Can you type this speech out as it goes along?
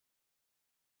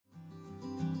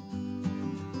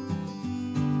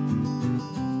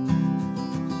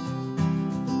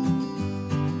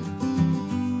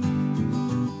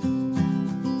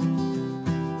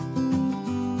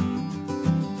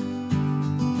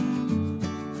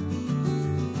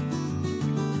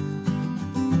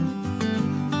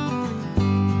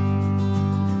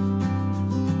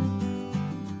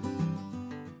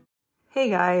Hey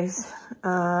guys,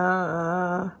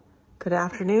 good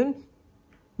afternoon.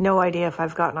 No idea if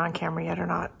I've gotten on camera yet or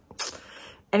not.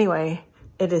 Anyway,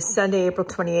 it is Sunday, April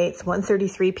 28th,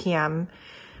 1:33 p.m.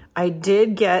 I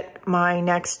did get my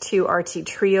next two Artsy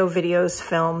Trio videos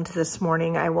filmed this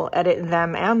morning. I will edit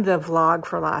them and the vlog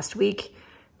for last week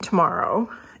tomorrow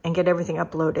and get everything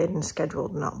uploaded and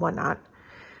scheduled and whatnot.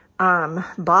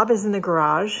 Bob is in the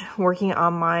garage working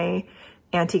on my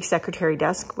antique secretary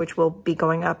desk, which will be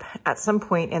going up at some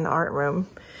point in the art room.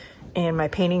 In my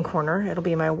painting corner, it'll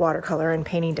be my watercolor and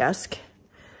painting desk.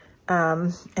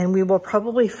 And we will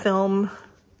probably film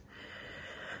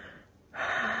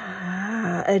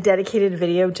a dedicated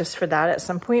video just for that at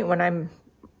some point when I'm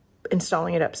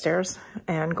installing it upstairs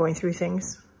and going through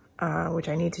things, which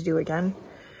I need to do again.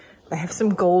 I have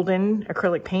some golden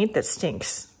acrylic paint that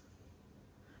stinks.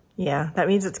 Yeah, that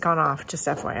means it's gone off, just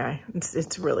FYI.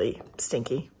 It's really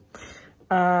stinky.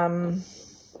 But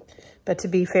to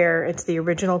be fair, it's the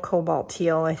original cobalt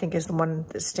teal, I think, is the one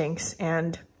that stinks.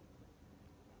 And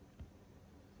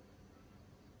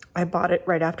I bought it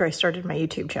right after I started my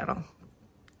YouTube channel.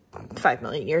 5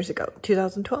 million years ago,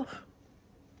 2012,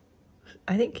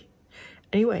 I think.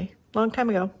 Anyway, long time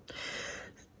ago.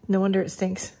 No wonder it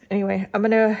stinks. Anyway, I'm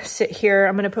gonna sit here.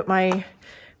 I'm gonna put my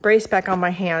brace back on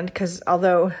my hand because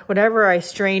although whatever I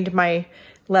strained my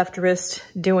left wrist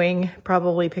doing,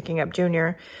 probably picking up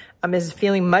Junior, is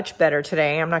feeling much better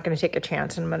today. I'm not going to take a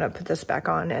chance and I'm going to put this back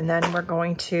on, and then we're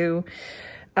going to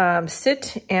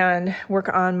sit and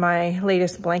work on my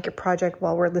latest blanket project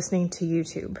while we're listening to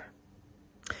YouTube.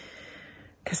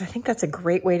 Because I think that's a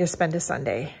great way to spend a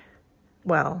Sunday.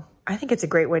 Well, I think it's a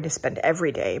great way to spend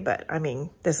every day, but I mean,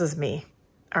 this is me.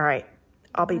 All right.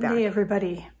 I'll be back. Hey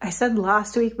everybody. I said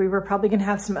last week we were probably going to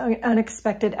have some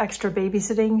unexpected extra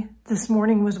babysitting. This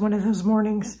morning was one of those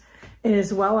mornings. It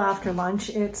is well after lunch.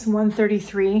 It's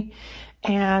 1:33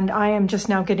 and I am just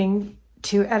now getting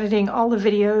to editing all the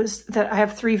videos that I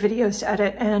have 3 videos to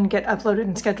edit and get uploaded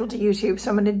and scheduled to YouTube.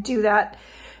 So I'm going to do that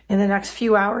in the next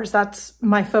few hours. That's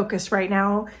my focus right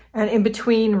now. And in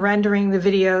between rendering the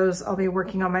videos, I'll be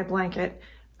working on my blanket.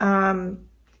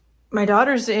 My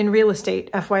daughter's in real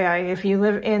estate, FYI. If you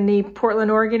live in the Portland,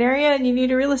 Oregon area and you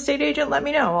need a real estate agent, let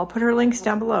me know. I'll put her links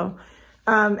down below.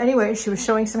 Anyway, she was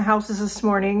showing some houses this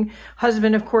morning.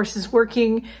 Husband, of course, is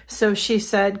working. So she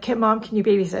said, Mom, can you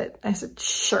babysit? I said,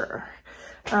 sure.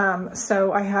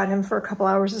 So I had him for a couple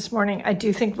hours this morning. I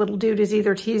do think little dude is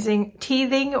either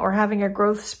teething or having a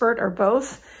growth spurt or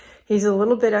both. He's a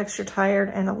little bit extra tired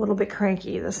and a little bit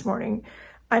cranky this morning.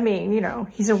 I mean, you know,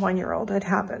 he's a 1-year-old. It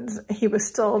happens. He was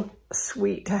still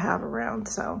sweet to have around.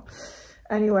 So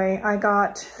anyway, I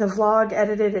got the vlog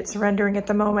edited. It's rendering at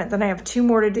the moment. Then I have 2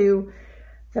 more to do.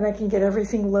 Then I can get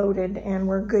everything loaded and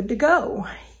we're good to go.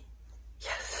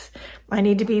 Yes. I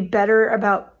need to be better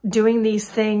about doing these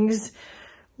things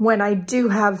when I do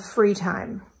have free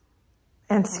time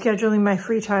and scheduling my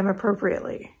free time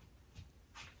appropriately.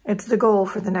 It's the goal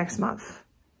for the next month.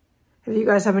 If you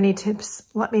guys have any tips,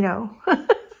 let me know.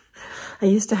 I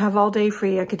used to have all day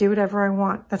free. I could do whatever I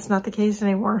want. That's not the case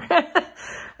anymore.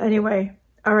 Anyway,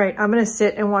 all right, I'm going to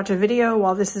sit and watch a video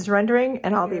while this is rendering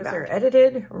and I'll be back. They're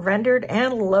edited, rendered,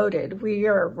 and loaded. We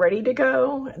are ready to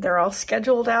go. They're all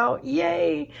scheduled out.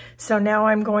 Yay. So now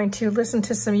I'm going to listen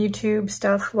to some YouTube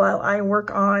stuff while I work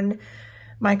on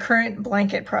my current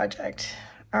blanket project.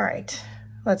 All right,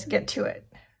 let's get to it.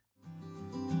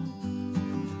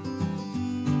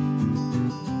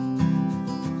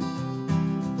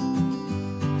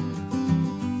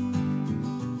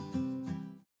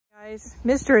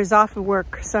 Mister is off of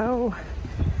work, so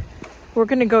we're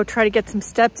gonna go try to get some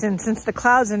steps in since the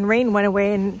clouds and rain went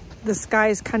away and the sky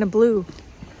is kind of blue.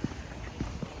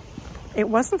 It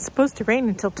wasn't supposed to rain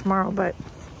until tomorrow, but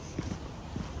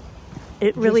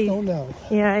it really, just don't know.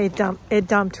 Yeah, it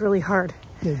dumped really hard.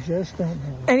 You just don't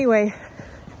know. Anyway,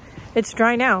 it's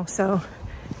dry now, so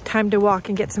time to walk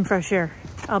and get some fresh air.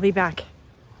 I'll be back.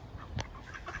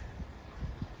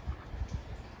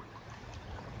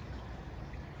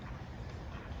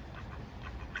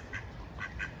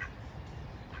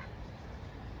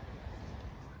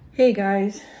 Hey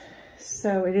guys,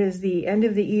 so it is the end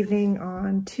of the evening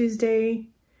on Tuesday,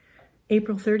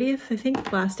 April 30th, I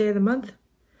think, last day of the month.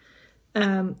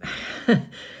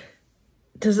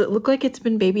 Does it look like it's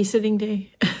been babysitting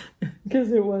day?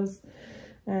 Because it was.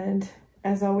 And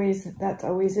as always, that's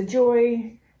always a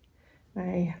joy.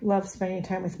 I love spending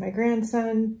time with my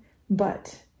grandson,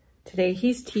 but today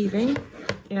he's teething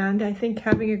and I think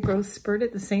having a growth spurt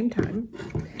at the same time.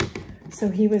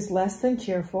 So he was less than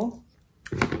cheerful.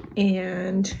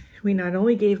 And we not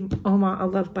only gave Oma a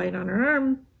love bite on her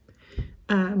arm,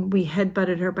 we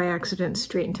head-butted her by accident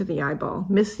straight into the eyeball.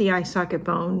 Missed the eye socket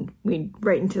bone,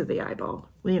 right into the eyeball,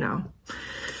 you know.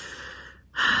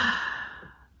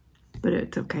 But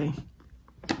it's okay.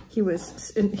 He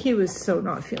was so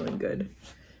not feeling good.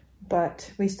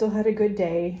 But we still had a good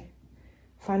day,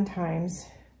 fun times,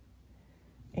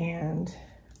 and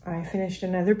I finished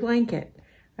another blanket.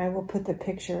 I will put the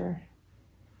picture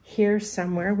here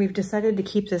somewhere. We've decided to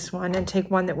keep this one and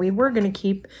take one that we were going to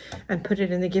keep and put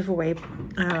it in the giveaway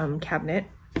cabinet.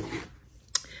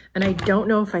 And I don't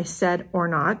know if I said or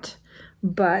not,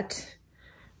 but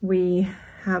we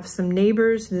have some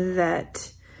neighbors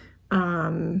that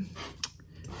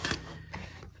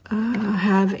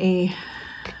have a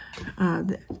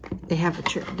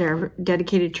church. They're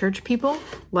dedicated church people.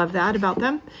 Love that about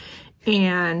them.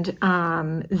 And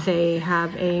they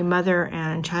have a mother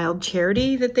and child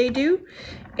charity that they do.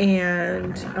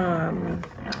 And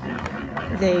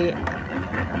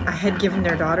I had given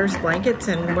their daughters blankets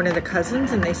and one of the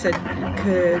cousins, and they said,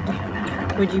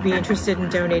 would you be interested in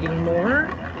donating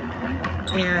more?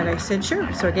 And I said,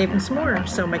 sure. So I gave them some more.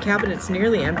 So my cabinet's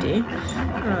nearly empty.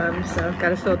 So I've got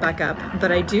to fill it back up.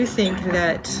 But I do think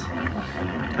that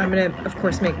I'm going to, of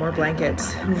course, make more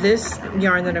blankets. This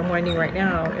yarn that I'm winding right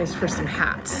now is for some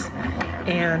hats.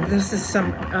 And this is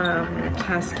some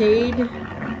Cascade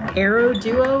Aero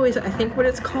Duo is, I think, what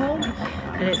it's called.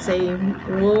 And it's a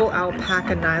wool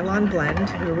alpaca nylon blend.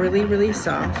 Really, really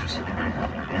soft.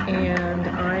 And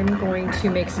I'm going to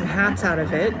make some hats out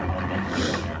of it.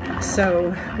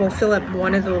 So we'll fill up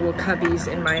one of the little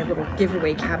cubbies in my little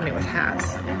giveaway cabinet with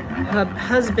hats.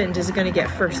 Husband is going to get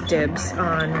first dibs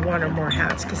on one or more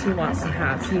hats because he wants some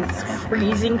hats. He's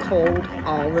freezing cold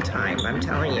all the time, I'm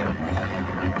telling you.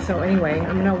 So anyway,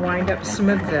 I'm going to wind up some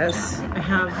of this. I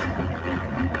have,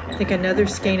 I think, another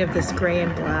skein of this gray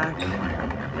and black,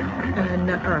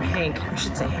 or Hank, I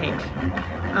should say Hank,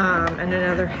 and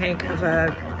another Hank of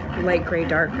a light gray,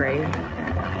 dark gray.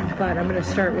 But I'm going to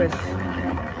start with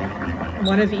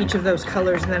one of each of those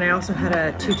colors, and then I also had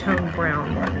a two-tone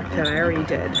brown one that I already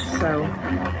did. So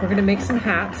we're going to make some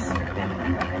hats.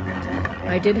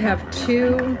 I did have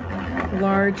two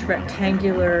large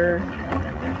rectangular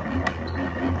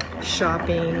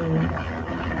shopping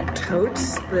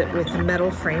totes with a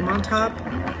metal frame on top,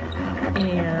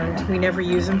 and we never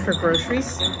use them for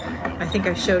groceries. I think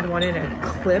I showed one in a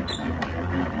clip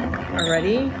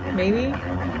already, maybe.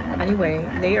 Anyway,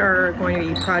 they are going to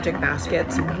be project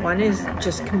baskets. One is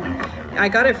just, I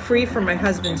got it free from my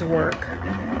husband's work,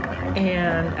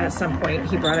 and at some point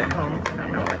he brought it home. I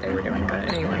don't know what they were doing,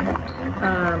 but anyway.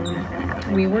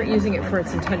 We weren't using it for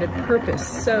its intended purpose,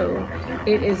 so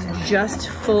it is just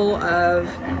full of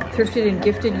thrifted and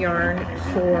gifted yarn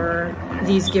for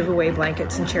these giveaway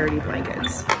blankets and charity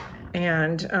blankets.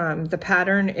 And the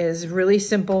pattern is really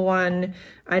simple one.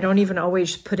 I don't even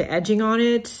always put an edging on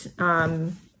it.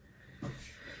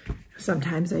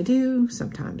 Sometimes I do,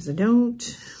 sometimes I don't.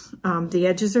 The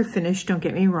edges are finished, don't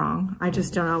get me wrong. I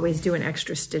just don't always do an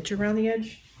extra stitch around the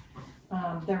edge.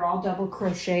 They're all double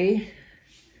crochet,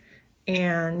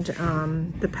 and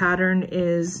the pattern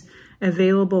is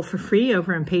available for free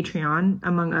over on Patreon,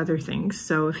 among other things.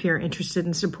 So if you're interested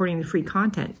in supporting the free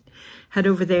content, head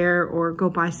over there or go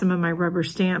buy some of my rubber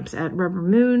stamps at Rubber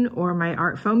Moon or my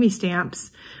Art Foamy stamps.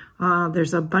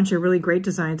 There's a bunch of really great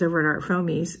designs over at Art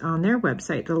Foamies on their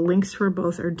website. The links for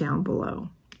both are down below.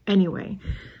 Anyway,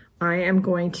 I am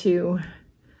going to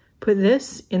put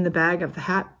this in the bag of the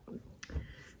hat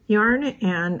yarn,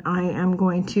 and I am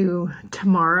going to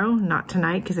tomorrow, not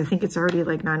tonight, because I think it's already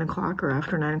like 9 o'clock or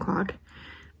after 9 o'clock,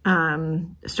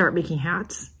 start making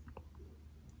hats.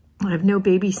 I have no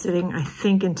babysitting, I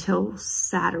think, until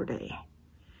Saturday.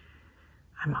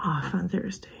 I'm off on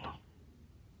Thursday.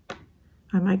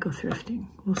 I might go thrifting.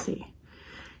 We'll see.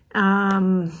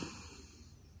 But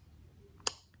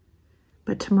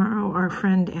tomorrow, our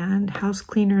friend and house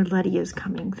cleaner Letty is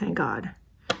coming, thank God.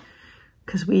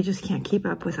 Because we just can't keep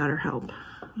up without her help.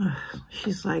 Ugh,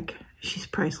 she's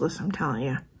priceless, I'm telling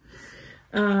you.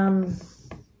 And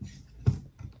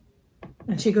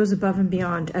she goes above and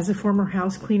beyond. As a former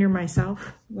house cleaner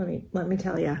myself, let me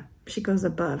tell you, she goes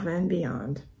above and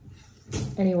beyond.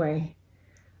 Anyway,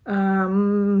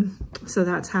 so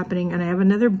that's happening, and I have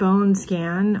another bone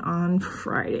scan on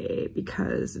Friday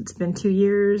because it's been 2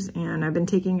 years and I've been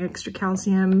taking extra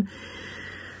calcium.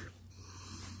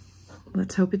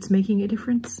 Let's hope it's making a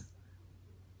difference.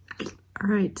 All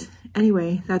right,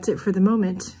 anyway, that's it for the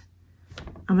moment.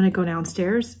 I'm gonna go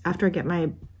downstairs after I get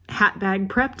my hat bag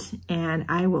prepped, and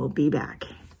I will be back.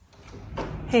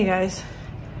 Hey guys,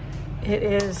 it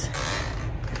is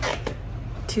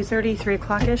 2:30, 3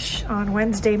 o'clock-ish on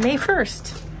Wednesday, May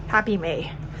 1st. Happy May.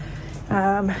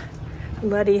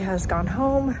 Letty has gone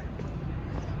home.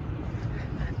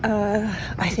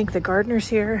 I think the gardener's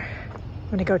here.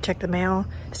 I'm gonna go check the mail.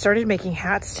 Started making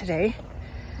hats today,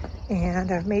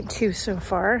 and I've made 2 so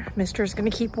far. Mister's gonna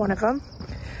keep one of them.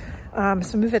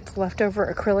 Some of it's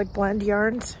leftover acrylic blend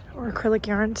yarns or acrylic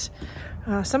yarns.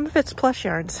 Some of it's plush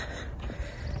yarns.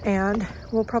 And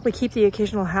we'll probably keep the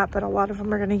occasional hat, but a lot of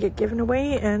them are gonna get given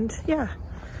away, and yeah.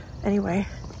 Anyway,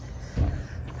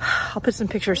 I'll put some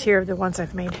pictures here of the ones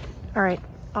I've made. All right,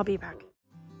 I'll be back.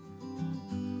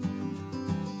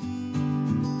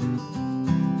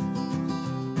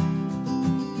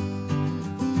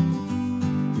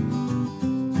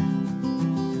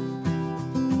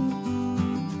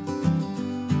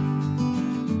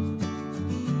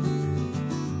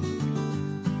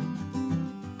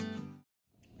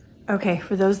 Okay,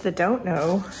 for those that don't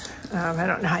know, I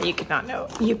don't know how you could not know.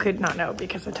 You could not know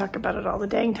because I talk about it all the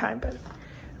dang time, but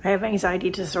I have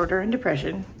anxiety disorder and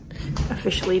depression,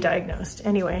 officially diagnosed.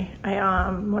 Anyway,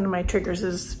 one of my triggers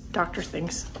is doctor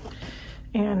things.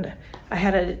 And I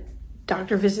had a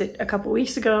doctor visit a couple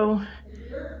weeks ago,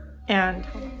 and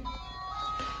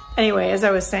anyway, as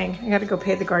I was saying, I gotta go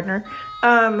pay the gardener.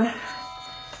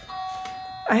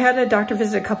 I had a doctor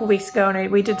visit a couple weeks ago,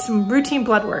 and we did some routine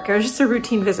blood work. It was just a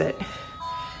routine visit.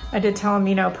 I did tell him,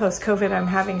 you know, post-COVID, I'm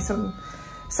having some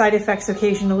side effects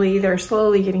occasionally. They're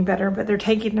slowly getting better, but they're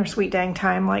taking their sweet dang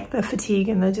time, like the fatigue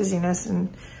and the dizziness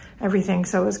and everything.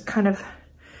 So I was kind of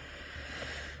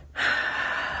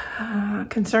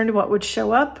concerned what would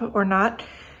show up or not.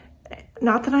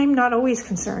 Not that I'm not always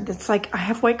concerned. It's like I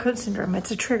have white coat syndrome.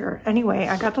 It's a trigger. Anyway,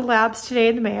 I got the labs today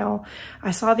in the mail.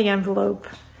 I saw the envelope.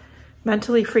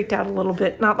 Mentally freaked out a little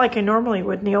bit. Not like I normally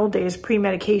would in the old days,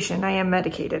 pre-medication. I am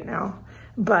medicated now.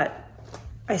 But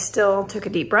I still took a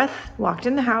deep breath, walked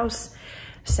in the house,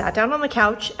 sat down on the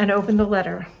couch, and opened the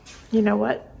letter. You know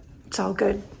what? It's all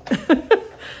good.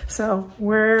 So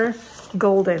we're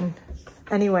golden.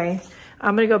 Anyway,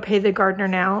 I'm gonna go pay the gardener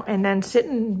now and then sit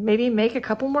and maybe make a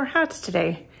couple more hats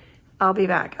today. I'll be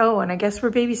back. Oh, and I guess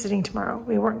we're babysitting tomorrow.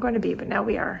 We weren't going to be, but now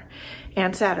we are.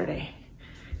 And Saturday.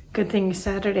 Good thing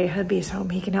Saturday hubby's home.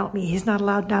 He can help me. He's not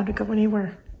allowed now to go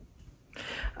anywhere.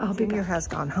 I'll be back. Has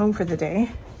gone home for the day.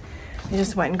 I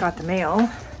just went and got the mail.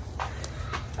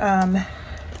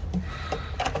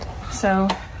 So,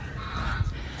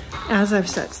 as I've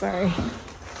said, sorry,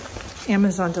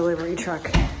 Amazon delivery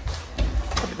truck.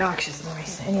 Obnoxious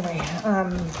noise. Anyway,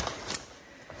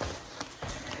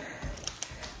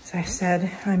 as I said,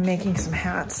 I'm making some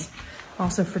hats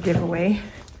also for giveaway.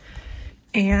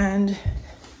 And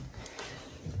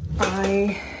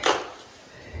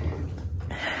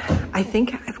I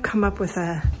think I've come up with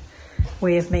a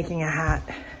way of making a hat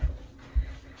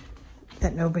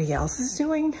that nobody else is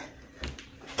doing.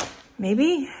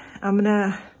 Maybe. I'm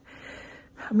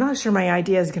not sure my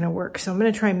idea is gonna work, so I'm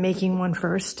gonna try making one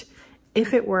first.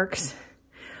 If it works,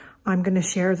 I'm gonna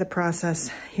share the process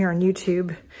here on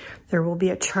YouTube. There will be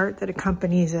a chart that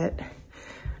accompanies it,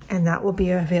 and that will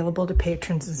be available to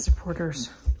patrons and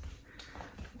supporters.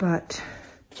 But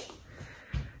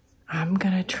I'm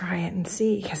gonna try it and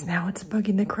see, because now it's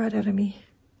bugging the crud out of me.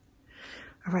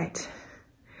 All right,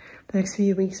 the next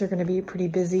few weeks are gonna be pretty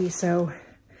busy, so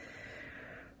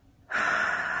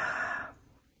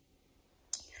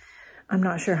I'm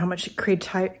not sure how much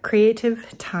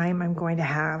creative time I'm going to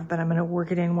have, but I'm gonna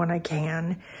work it in when I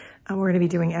can. We're gonna be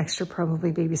doing extra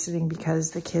probably babysitting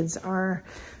because the kids are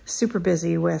super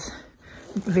busy with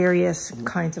various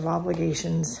kinds of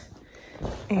obligations.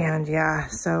 And yeah,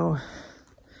 so,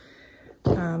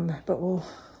 but we'll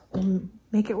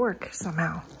make it work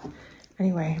somehow.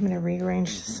 Anyway, I'm gonna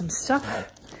rearrange some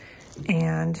stuff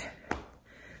and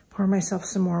pour myself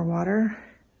some more water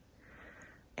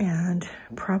and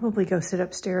probably go sit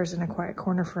upstairs in a quiet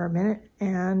corner for a minute.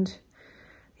 And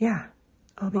yeah,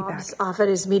 I'll be back. Off at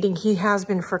his meeting. He has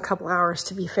been for a couple hours,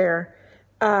 to be fair.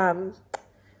 I'm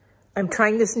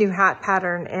trying this new hat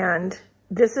pattern, and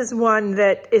this is one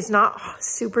that is not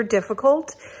super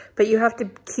difficult, but you have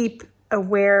to keep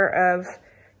aware of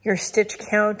your stitch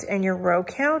count and your row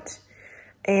count.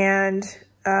 And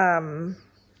I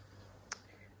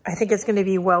think it's gonna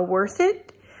be well worth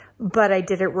it, but I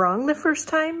did it wrong the first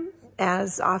time,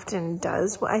 as often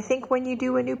does. I think when you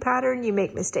do a new pattern, you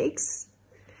make mistakes.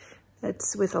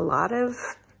 That's with a lot of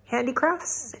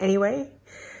handicrafts anyway.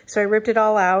 So I ripped it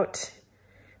all out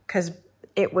because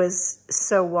it was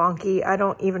so wonky. I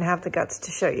don't even have the guts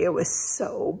to show you. It was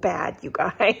so bad, you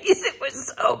guys. It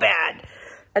was so bad.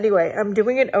 Anyway, I'm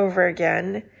doing it over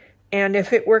again. And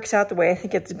if it works out the way I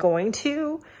think it's going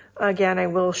to, again, I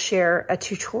will share a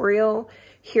tutorial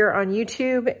here on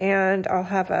YouTube, and I'll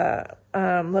have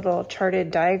a little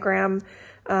charted diagram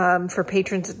for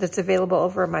patrons that's available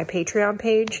over my Patreon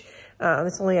page.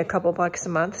 It's only a couple bucks a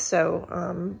month,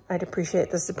 so I'd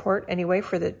appreciate the support anyway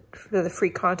for the free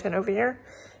content over here.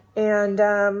 And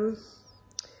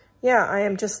yeah, I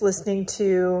am just listening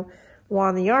to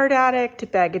Juan the Art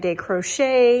Addict, Bag a Day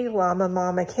Crochet, Llama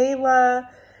Mama Kayla,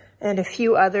 and a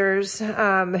few others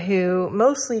who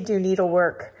mostly do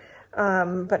needlework,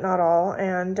 but not all.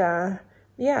 And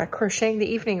yeah, crocheting the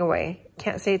evening away.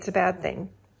 Can't say it's a bad thing.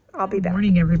 I'll be back. Good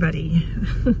morning, everybody.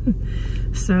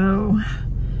 So,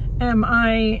 am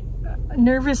I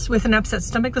nervous with an upset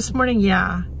stomach this morning?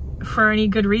 Yeah. For any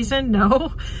good reason?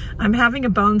 No. I'm having a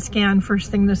bone scan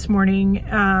first thing this morning.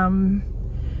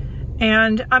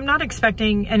 And I'm not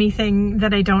expecting anything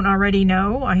that I don't already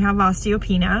know. I have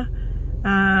osteopenia,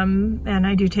 and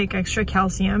I do take extra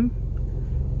calcium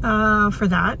for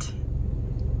that.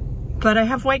 But I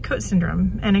have white coat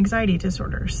syndrome and anxiety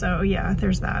disorder. So yeah,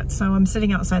 there's that. So I'm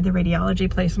sitting outside the radiology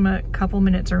place. I'm a couple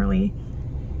minutes early.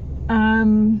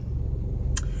 I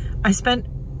spent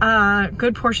a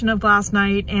good portion of last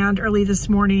night and early this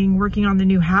morning working on the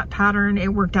new hat pattern.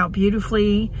 It worked out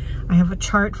beautifully. I have a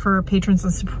chart for patrons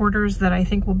and supporters that I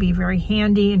think will be very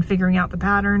handy in figuring out the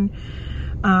pattern.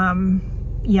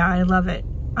 Yeah, I love it.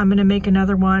 I'm gonna make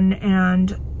another one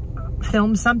and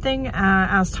film something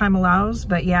as time allows,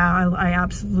 but yeah, I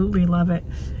absolutely love it.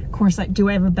 Of course, do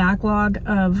I have a backlog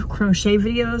of crochet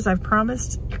videos I've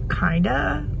promised?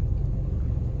 Kinda.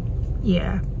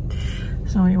 Yeah.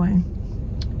 So anyway.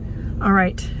 All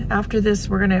right, after this,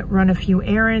 we're gonna run a few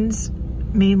errands,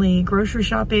 mainly grocery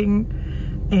shopping,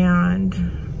 and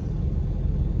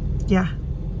yeah,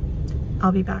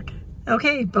 I'll be back.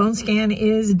 Okay, bone scan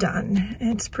is done.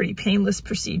 It's a pretty painless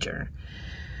procedure.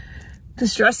 The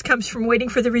stress comes from waiting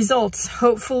for the results.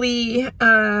 Hopefully,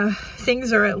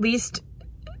 things are at least,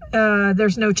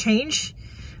 there's no change.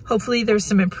 Hopefully there's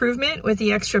some improvement with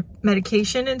the extra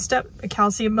medication and stuff,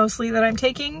 calcium mostly, that I'm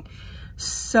taking.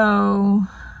 So,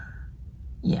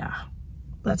 yeah,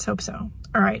 let's hope so.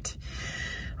 All right,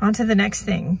 on to the next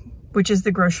thing, which is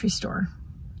the grocery store.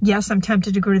 Yes, I'm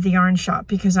tempted to go to the yarn shop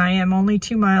because I am only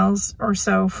 2 miles or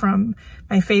so from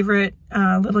my favorite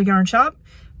little yarn shop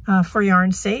for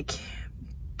yarn's sake,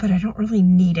 but I don't really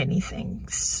need anything,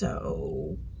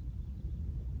 so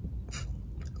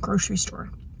grocery store.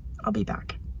 I'll be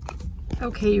back.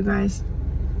 Okay, you guys.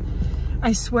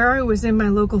 I swear I was in my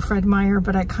local Fred Meyer,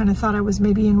 but I kind of thought I was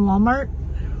maybe in Walmart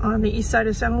on the east side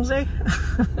of San Jose.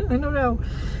 I don't know.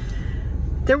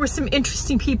 There were some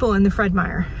interesting people in the Fred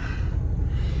Meyer.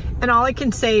 And all I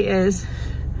can say is,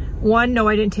 1, no,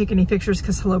 I didn't take any pictures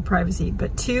because hello privacy.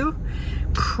 But 2,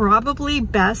 probably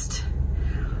best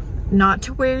not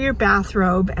to wear your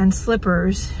bathrobe and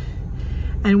slippers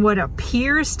and what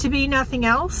appears to be nothing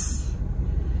else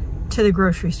to the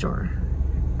grocery store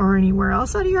or anywhere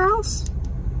else out of your house.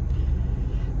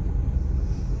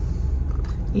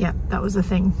 Yeah, that was a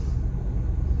thing.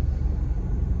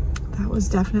 That was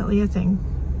definitely a thing.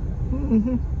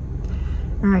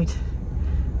 All right.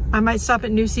 I might stop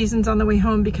at New Seasons on the way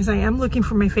home because I am looking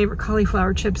for my favorite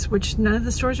cauliflower chips, which none of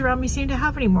the stores around me seem to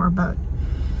have anymore, but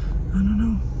I don't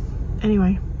know.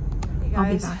 Anyway, hey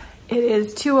guys, I'll be back. It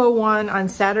is 2:01 on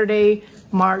Saturday,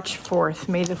 March 4th.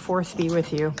 May the 4th be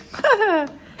with you.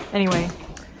 Anyway,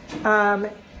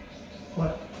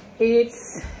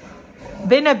 it's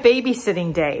been a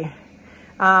babysitting day,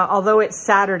 although it's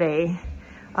Saturday.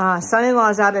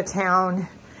 Son-in-law's out of town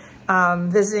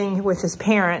visiting with his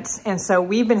parents, and so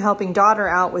we've been helping daughter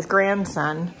out with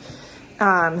grandson.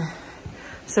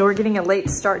 So we're getting a late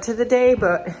start to the day,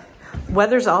 but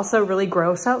weather's also really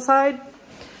gross outside.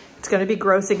 It's gonna be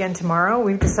gross again tomorrow.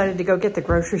 We've decided to go get the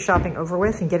grocery shopping over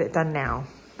with and get it done now.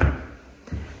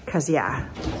 Cause yeah.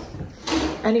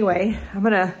 Anyway, I'm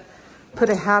gonna put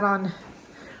a hat on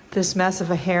this mess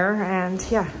of a hair and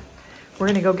yeah, we're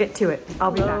gonna go get to it.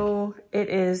 I'll be back. It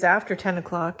is after 10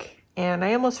 o'clock and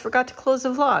I almost forgot to close the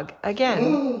vlog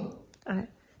again.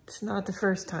 It's not the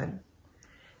first time.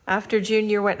 After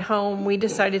Junior went home, we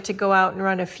decided to go out and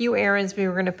run a few errands we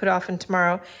were gonna put off in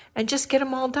tomorrow and just get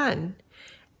them all done.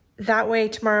 That way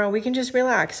tomorrow we can just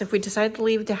relax. If we decide to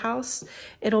leave the house,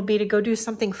 it'll be to go do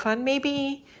something fun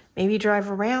maybe drive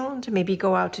around, maybe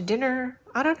go out to dinner.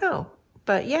 I don't know,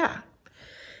 but yeah.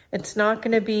 It's not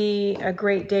gonna be a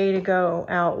great day to go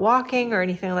out walking or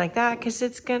anything like that because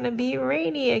it's gonna be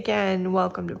rainy again.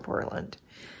 Welcome to Portland.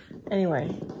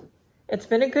 Anyway, it's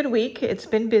been a good week. It's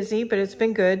been busy, but it's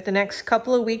been good. The next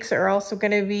couple of weeks are also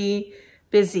gonna be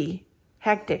busy,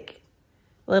 hectic,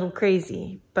 a little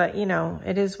crazy, but you know,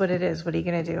 it is what it is. What are you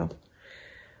gonna do?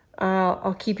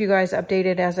 I'll keep you guys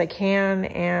updated as I can,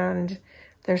 and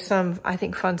there's some, I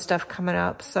think, fun stuff coming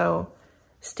up, so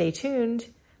stay tuned.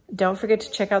 Don't forget to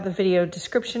check out the video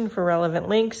description for relevant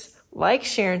links. Like,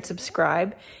 share, and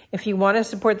subscribe. If you want to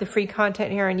support the free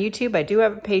content here on YouTube, I do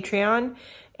have a Patreon,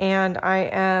 and I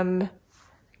am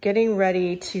getting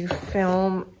ready to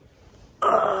film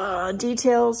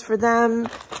details for them,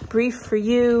 brief for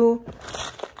you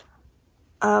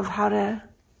of how to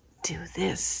do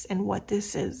this and what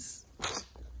this is.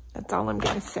 That's all I'm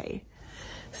going to say.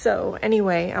 So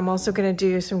anyway, I'm also going to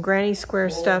do some Granny Square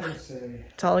stuff.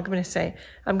 That's all I'm going to say.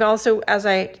 I'm also, as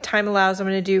time allows, I'm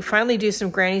going to finally do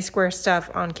some Granny Square stuff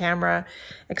on camera,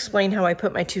 explain how I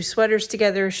put my 2 sweaters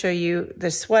together, show you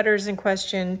the sweaters in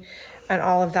question, and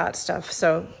all of that stuff.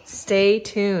 So stay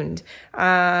tuned.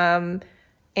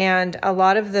 And a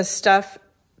lot of the stuff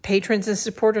patrons and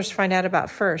supporters find out about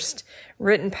first.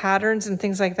 Written patterns and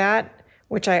things like that,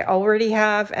 which I already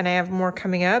have, and I have more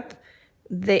coming up.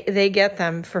 They get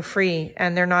them for free,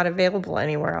 and they're not available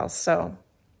anywhere else. So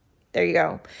there you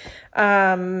go.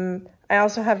 I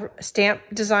also have stamp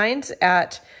designs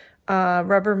at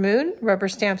Rubber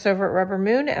Stamps over at Rubber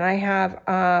Moon, and I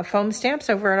have foam stamps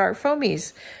over at Art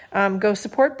Foamies. Go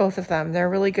support both of them. They're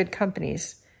really good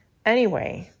companies.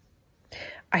 Anyway,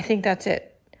 I think that's it.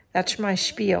 That's my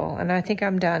spiel, and I think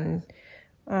I'm done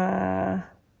and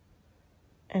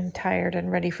tired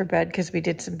and ready for bed because we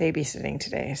did some babysitting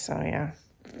today. So yeah.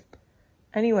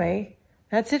 Anyway,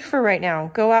 that's it for right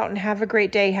now. Go out and have a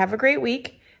great day. Have a great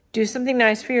week. Do something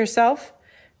nice for yourself.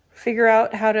 Figure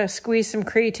out how to squeeze some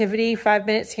creativity, 5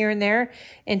 minutes here and there,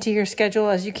 into your schedule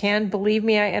as you can. Believe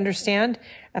me, I understand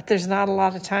if there's not a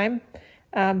lot of time,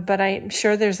 but I'm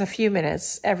sure there's a few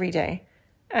minutes every day.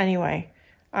 Anyway,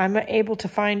 I'm able to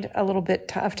find a little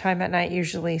bit of time at night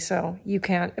usually, so you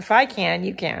can. If I can,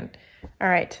 you can. All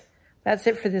right, that's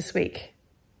it for this week,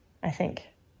 I think.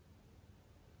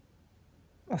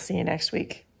 I'll see you next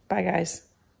week. Bye, guys.